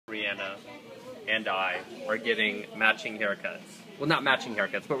Hannah and I are getting matching haircuts. Well, not matching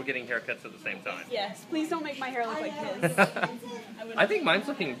haircuts, but we're getting haircuts at the same time. Yes, please don't make my hair look like his. I think mine's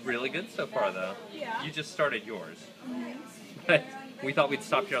looking really good so far, though. Yeah. You just started yours. But we thought we'd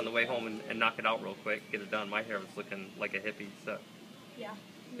stop here on the way home and knock it out real quick, get it done. My hair was looking like a hippie, so. Yeah,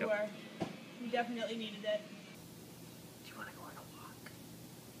 you were. You definitely needed it. Do you want to go on a walk?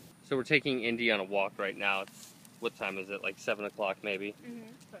 So we're taking Indy on a walk right now. It's, what time is it? Like 7 o'clock maybe? Mm-hmm.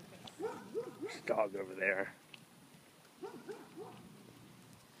 There's a dog over there.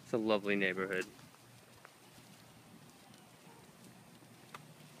 It's a lovely neighborhood.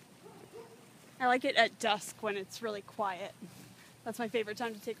 I like it at dusk when it's really quiet. That's my favorite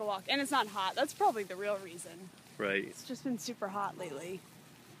time to take a walk. And it's not hot. That's probably the real reason. Right. It's just been super hot lately.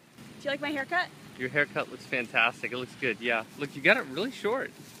 Do you like my haircut? Your haircut looks fantastic. It looks good, yeah. Look, you got it really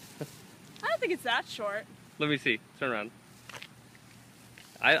short. I don't think it's that short. Let me see. Turn around.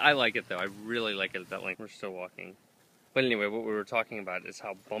 I like it, though. I really like it at that length. We're still walking. But anyway, what we were talking about is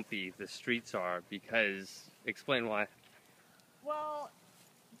how bumpy the streets are because... Explain why. Well,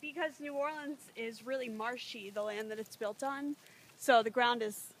 because New Orleans is really marshy, the land that it's built on. So the ground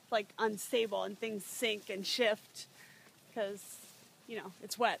is, like, unstable and things sink and shift because, you know,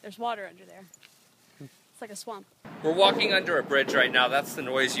 it's wet. There's water under there. It's like a swamp. We're walking under a bridge right now. That's the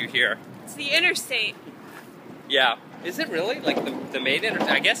noise you hear. It's the interstate. Yeah. Is it really? Like the main interstate?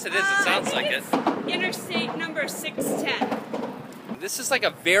 I guess it is. It sounds like it. Interstate number 610. This is like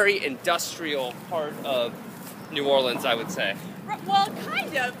a very industrial part of New Orleans, I would say. Well,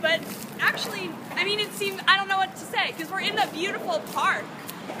 kind of, but actually, I mean, it seems, I don't know what to say, because we're in a beautiful park.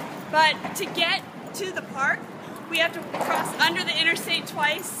 But to get to the park, we have to cross under the interstate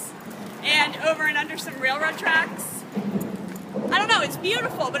twice and over and under some railroad tracks. I don't know, it's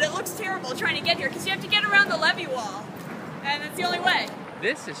beautiful, but it looks terrible trying to get here, because you have to get around the levee wall, and it's the only way.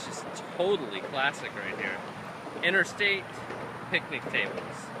 This is just totally classic right here. Interstate picnic tables.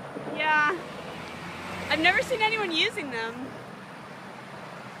 Yeah. I've never seen anyone using them.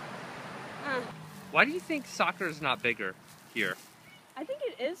 Why do you think soccer is not bigger here? I think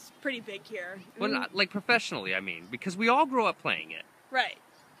it is pretty big here. Well, not, like professionally, I mean, because we all grew up playing it. Right.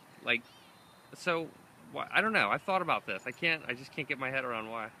 Like, so, I don't know. I've thought about this. I just can't get my head around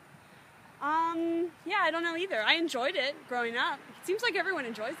why. Yeah, I don't know either. I enjoyed it growing up. It seems like everyone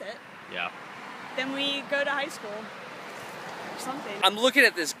enjoys it. Yeah. Then we go to high school or something. I'm looking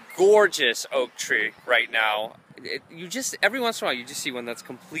at this gorgeous oak tree right now. You just, every once in a while, you just see one that's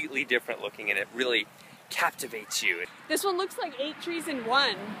completely different looking and it really captivates you. This one looks like 8 trees in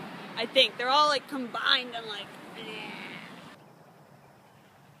one, I think. They're all like combined and like,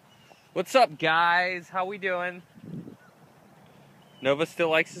 What's up, guys? How we doing? Nova still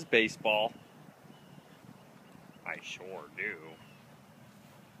likes his baseball. I sure do.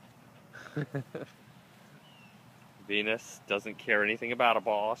 Venus doesn't care anything about a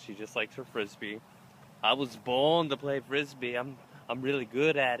ball. She just likes her frisbee. I was born to play frisbee. I'm really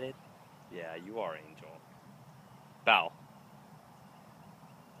good at it. Yeah, you are, Angel. Bow.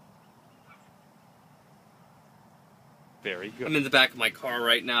 Very good. I'm in the back of my car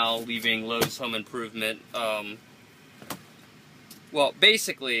right now, leaving Lowe's Home Improvement. Well,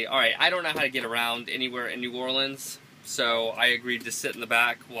 basically, alright, I don't know how to get around anywhere in New Orleans, so I agreed to sit in the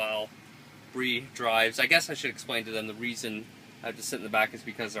back while Bree drives. I guess I should explain to them the reason I have to sit in the back is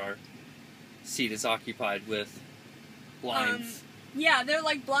because our seat is occupied with blinds. Yeah, they're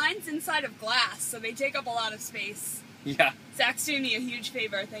like blinds inside of glass, so they take up a lot of space. Yeah. Zach's doing me a huge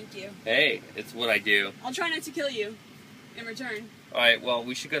favor, thank you. Hey, it's what I do. I'll try not to kill you in return. Alright, well,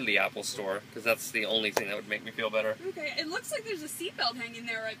 we should go to the Apple store, because that's the only thing that would make me feel better. Okay, it looks like there's a seatbelt hanging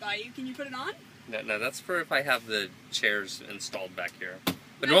there right by you. Can you put it on? No, that's for if I have the chairs installed back here.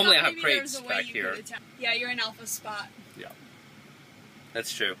 But normally I have maybe crates there's a way back you here. could yeah, you're in Alpha's spot. Yeah.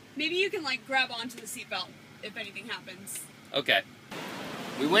 That's true. Maybe you can, like, grab onto the seatbelt if anything happens. Okay.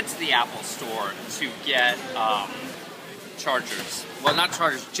 We went to the Apple store to get chargers. Well, not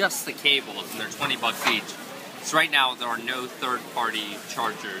chargers, just the cables, and they're 20 bucks each. So right now, there are no third-party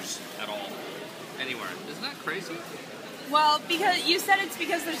chargers at all anywhere. Isn't that crazy? Well, because you said it's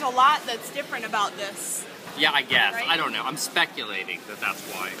because there's a lot that's different about this. Yeah, I guess. Right? I don't know. I'm speculating that that's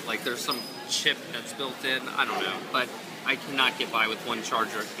why. Like, there's some chip that's built in. I don't know. But I cannot get by with one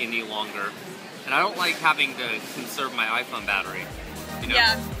charger any longer. And I don't like having to conserve my iPhone battery. You know?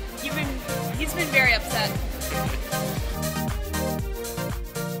 Yeah, he's been very upset.